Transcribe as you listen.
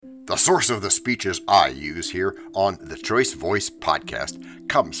The source of the speeches I use here on the Choice Voice podcast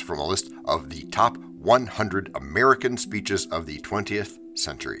comes from a list of the top 100 American speeches of the 20th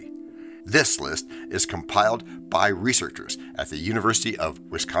century. This list is compiled by researchers at the University of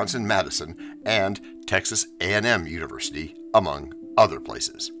Wisconsin-Madison and Texas A&M University, among other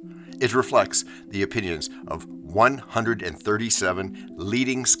places. It reflects the opinions of 137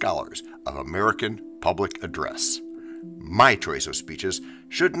 leading scholars of American public address. My choice of speeches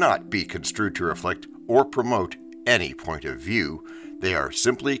should not be construed to reflect or promote any point of view. They are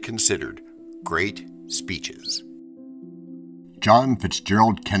simply considered great speeches. John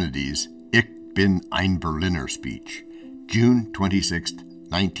Fitzgerald Kennedy's Ich bin ein Berliner speech, June 26,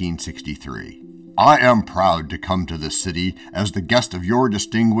 1963. I am proud to come to this city as the guest of your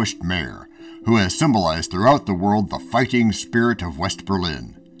distinguished mayor, who has symbolized throughout the world the fighting spirit of West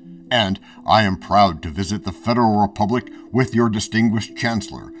Berlin. And I am proud to visit the Federal Republic with your distinguished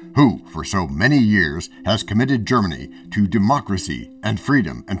Chancellor, who, for so many years, has committed Germany to democracy and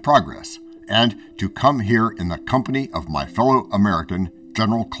freedom and progress, and to come here in the company of my fellow American,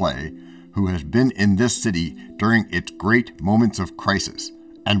 General Clay, who has been in this city during its great moments of crisis,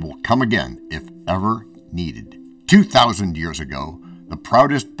 and will come again if ever needed. 2,000 years ago, the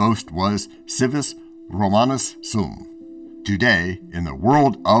proudest boast was Civis Romanus Sum. Today, in the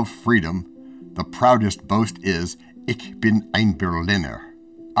world of freedom, the proudest boast is Ich bin ein Berliner.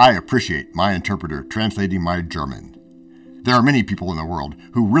 I appreciate my interpreter translating my German. There are many people in the world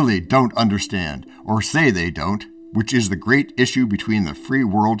who really don't understand, or say they don't, which is the great issue between the free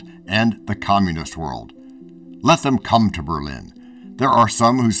world and the communist world. Let them come to Berlin. There are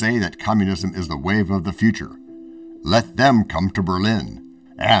some who say that communism is the wave of the future. Let them come to Berlin.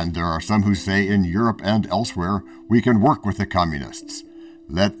 And there are some who say in Europe and elsewhere we can work with the communists.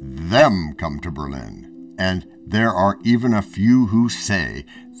 Let them come to Berlin. And there are even a few who say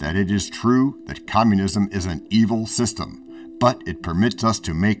that it is true that communism is an evil system, but it permits us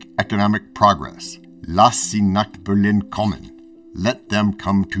to make economic progress. Lass sie nach Berlin kommen. Let them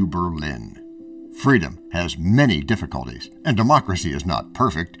come to Berlin. Freedom has many difficulties, and democracy is not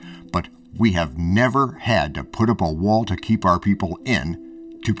perfect, but we have never had to put up a wall to keep our people in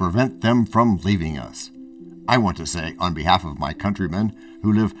to prevent them from leaving us. I want to say, on behalf of my countrymen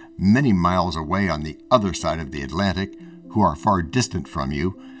who live many miles away on the other side of the Atlantic, who are far distant from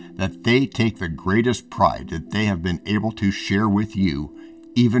you, that they take the greatest pride that they have been able to share with you,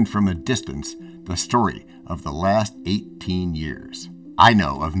 even from a distance, the story of the last 18 years. I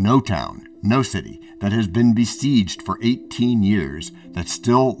know of no town, no city that has been besieged for 18 years that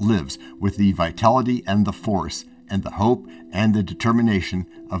still lives with the vitality and the force and the hope and the determination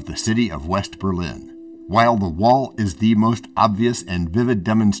of the city of West Berlin. While the wall is the most obvious and vivid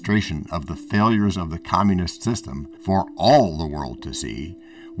demonstration of the failures of the communist system for all the world to see,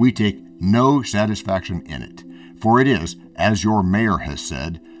 we take no satisfaction in it, for it is, as your mayor has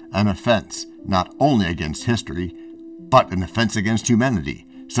said, an offense not only against history, but an offense against humanity,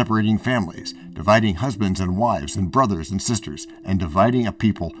 separating families, dividing husbands and wives and brothers and sisters, and dividing a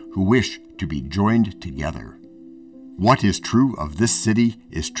people who wish to be joined together. What is true of this city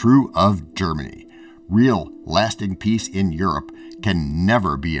is true of Germany. Real, lasting peace in Europe can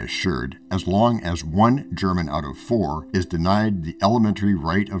never be assured as long as one German out of 4 is denied the elementary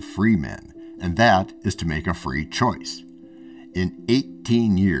right of free men, and that is to make a free choice. In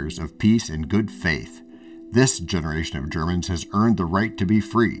 18 years of peace and good faith, this generation of Germans has earned the right to be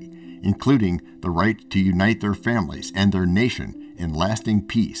free, including the right to unite their families and their nation in lasting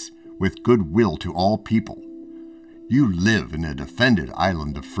peace with goodwill to all people. You live in a defended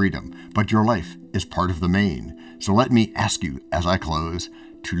island of freedom, but your life is part of the main. So let me ask you, as I close,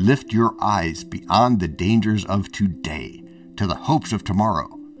 to lift your eyes beyond the dangers of today to the hopes of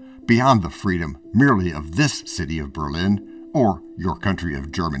tomorrow, beyond the freedom merely of this city of Berlin or your country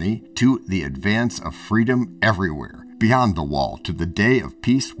of Germany, to the advance of freedom everywhere, beyond the wall to the day of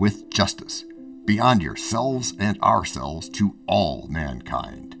peace with justice, beyond yourselves and ourselves to all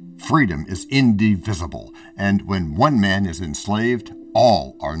mankind. Freedom is indivisible, and when one man is enslaved,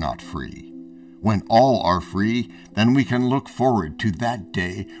 all are not free. When all are free, then we can look forward to that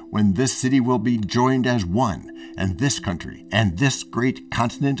day when this city will be joined as one, and this country and this great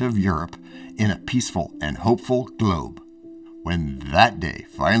continent of Europe in a peaceful and hopeful globe. When that day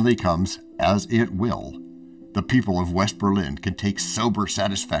finally comes, as it will, the people of West Berlin can take sober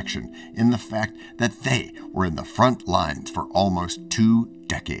satisfaction in the fact that they were in the front lines for almost 2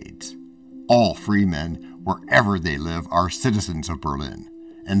 decades. All free men, wherever they live, are citizens of Berlin,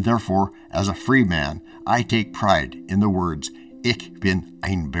 and therefore, as a free man, I take pride in the words, Ich bin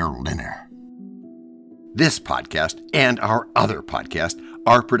ein Berliner. This podcast and our other podcast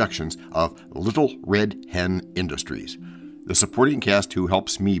are productions of Little Red Hen Industries. The supporting cast who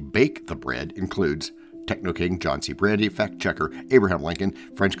helps me bake the bread includes Techno King John C. Brandy, Fact Checker Abraham Lincoln,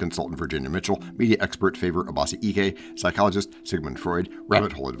 French consultant Virginia Mitchell, media expert Favor Abasi Ike, psychologist Sigmund Freud,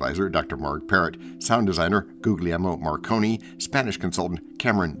 rabbit hole advisor Dr. Marg Parrott, sound designer Guglielmo Marconi, Spanish consultant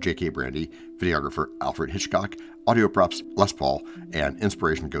Cameron J.K. Brandy, videographer Alfred Hitchcock, audio props Les Paul, and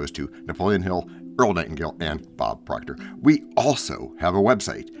inspiration goes to Napoleon Hill, Earl Nightingale, and Bob Proctor. We also have a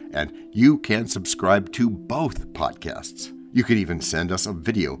website, and you can subscribe to both podcasts. You could even send us a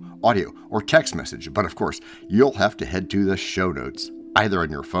video, audio, or text message, but of course, you'll have to head to the show notes, either on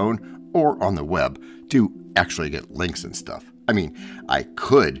your phone or on the web, to actually get links and stuff. I mean, I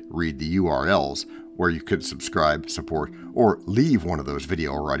could read the URLs where you could subscribe, support, or leave one of those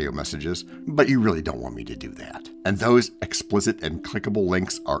video or audio messages, but you really don't want me to do that. And those explicit and clickable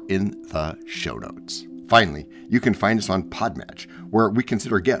links are in the show notes. Finally, you can find us on Podmatch, where we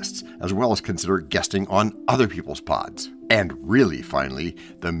consider guests, as well as consider guesting on other people's pods. And really, finally,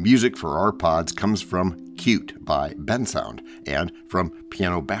 the music for our pods comes from Cute by Ben Sound, and from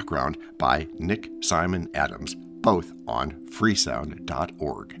Piano Background by Nick Simon Adams, both on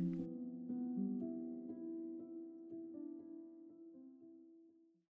freesound.org.